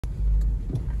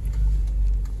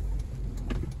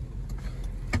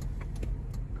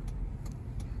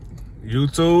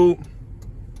YouTube,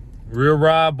 Real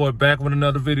Rod Boy back with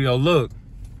another video. Look,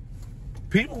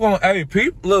 people love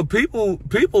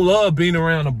being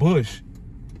around the bush.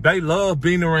 They love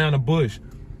being around the bush.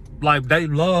 Like, they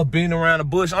love being around the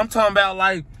bush. I'm talking about,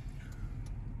 like,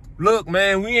 look,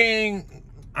 man,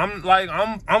 I'm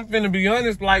finna be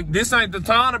honest, like, this ain't the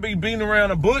time to be beating around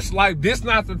the bush. Like, this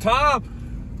not the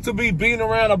time to be beating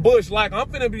around the bush. Like, I'm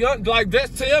finna be honest, like,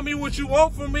 just tell me what you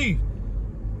want from me.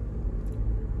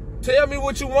 Tell me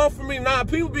what you want from me. Nah,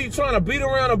 people be trying to beat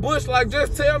around the bush. Like,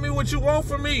 just tell me what you want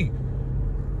from me.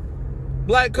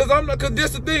 Like, cause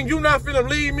this the thing, you not finna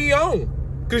lead me on.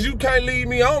 Cause you can't lead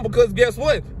me on, because guess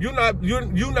what? You're not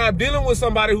dealing with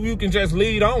somebody who you can just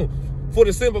lead on. For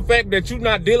the simple fact that you're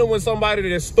not dealing with somebody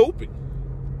that's stupid.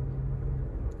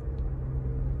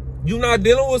 You're not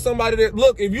dealing with somebody that,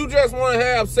 look, if you just want to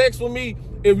have sex with me,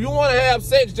 if you want to have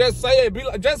sex, just say it. Be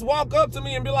like, just walk up to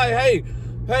me and be like, hey,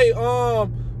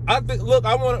 I think, look,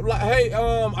 I want to, like, hey,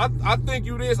 I think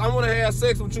you this, I want to have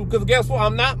sex with you. Because guess what?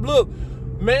 I'm not, look,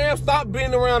 man, stop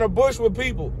being around the bush with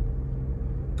people.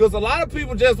 Because a lot of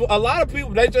people,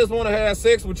 they just want to have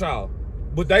sex with y'all.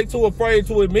 But they too afraid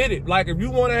to admit it. Like, if you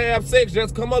want to have sex,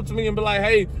 just come up to me and be like,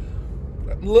 hey,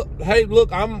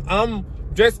 look, I'm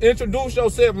just introduce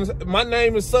yourself. My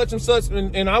name is such and such,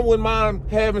 and I wouldn't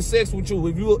mind having sex with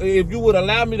you if you would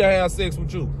allow me to have sex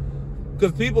with you.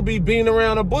 Because people be beating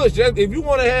around the bush. Just, if you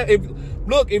want to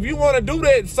if you want to do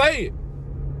that, say it.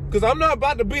 Because I'm not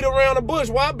about to beat around the bush.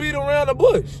 Why beat around the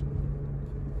bush?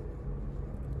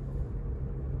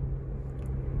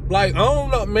 Like, I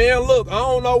don't know, man, look, I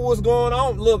don't know what's going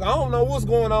on. Look, I don't know what's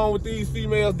going on with these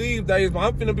females these days,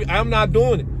 but I'm not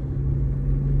doing it.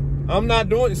 I'm not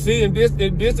doing it. See, and this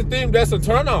the thing, that's a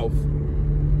turnoff.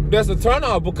 That's a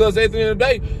turnoff, because at the end of the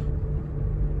day,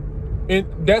 and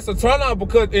that's a turnoff,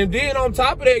 because, and then on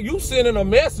top of that, you sending a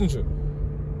messenger.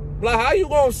 Like, how you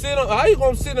gonna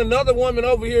send another woman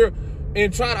over here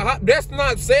and try to, that's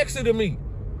not sexy to me.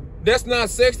 That's not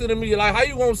sexy to me. Like, how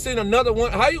you gonna send another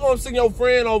one? How you gonna send your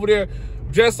friend over there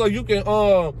just so you can,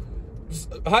 how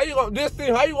you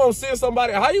gonna send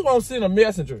somebody, how you gonna send a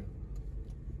messenger?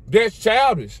 That's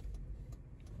childish.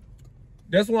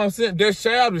 That's what I'm saying. That's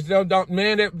childish.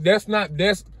 Man, that's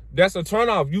a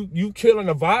turnoff. You killing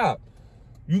the vibe.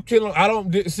 You killing,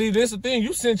 see, this is the thing.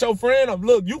 You sent your friend up.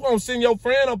 Look, you gonna send your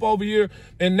friend up over here,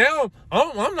 and now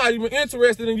I'm not even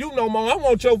interested in you no more. I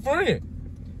want your friend.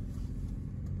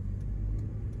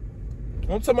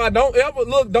 I'm talking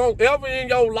about, don't ever in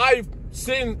your life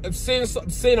send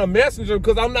a messenger,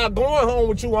 because I'm not going home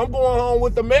with you. I'm going home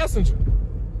with the messenger.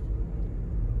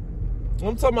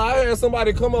 I'm talking about,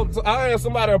 I had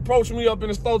somebody approach me up in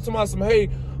the store to my some, hey,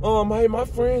 my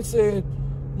friend said,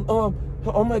 oh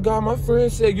my God, my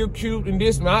friend said you're cute and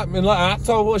this, and I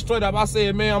told her straight up, I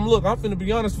said, man, I'm finna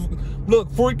be honest, look,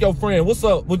 freak your friend, what's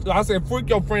up? I said, freak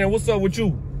your friend, what's up with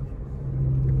you?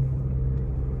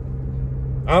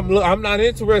 I'm not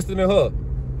interested in her.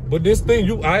 But this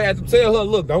thing, I had to tell her,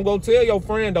 look, don't go tell your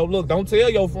friend, though. Look, don't tell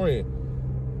your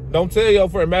friend. Don't tell your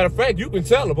friend. Matter of fact, you can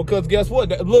tell her, because guess what?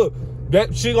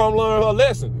 That she gonna learn her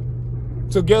lesson.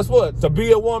 So guess what? To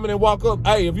be a woman and walk up,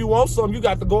 hey, if you want something, you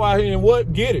got to go out here and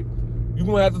what? Get it. You're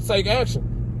gonna have to take action.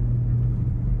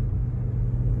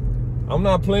 I'm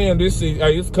not playing this season.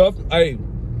 Hey, it's cuffing. Hey,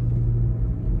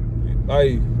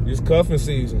 it's cuffing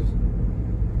season.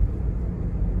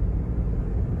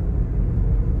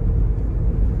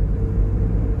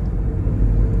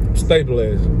 Stay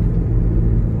blessed.